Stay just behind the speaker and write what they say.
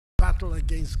battle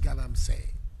against galamsey.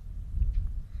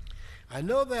 I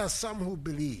know there are some who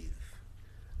believe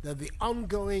that the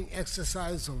ongoing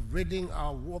exercise of ridding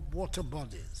our water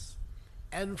bodies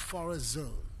and forest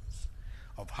zones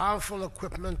of harmful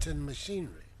equipment and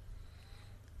machinery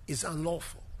is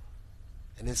unlawful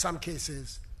and in some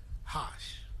cases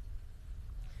harsh.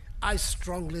 I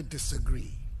strongly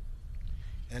disagree,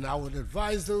 and I would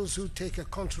advise those who take a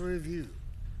contrary view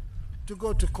to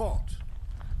go to court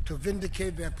to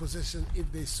vindicate their position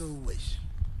if they so wish.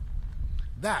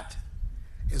 That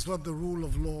is what the rule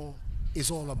of law is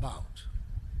all about.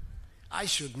 I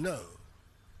should know.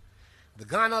 The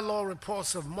Ghana law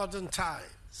reports of modern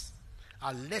times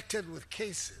are littered with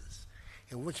cases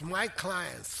in which my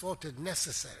clients thought it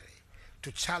necessary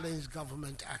to challenge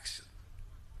government action.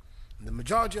 In the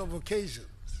majority of occasions,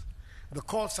 the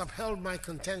courts upheld my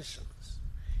contentions.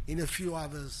 In a few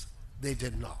others, they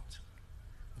did not.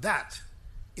 That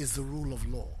is the rule of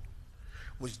law,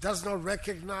 which does not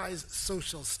recognize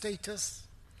social status,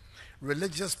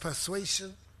 religious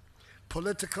persuasion,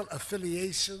 political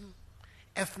affiliation,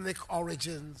 ethnic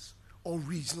origins, or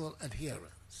regional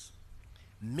adherence.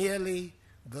 Merely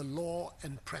the law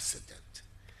and precedent,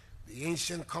 the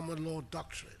ancient common law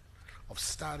doctrine of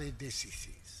stare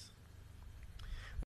decisis.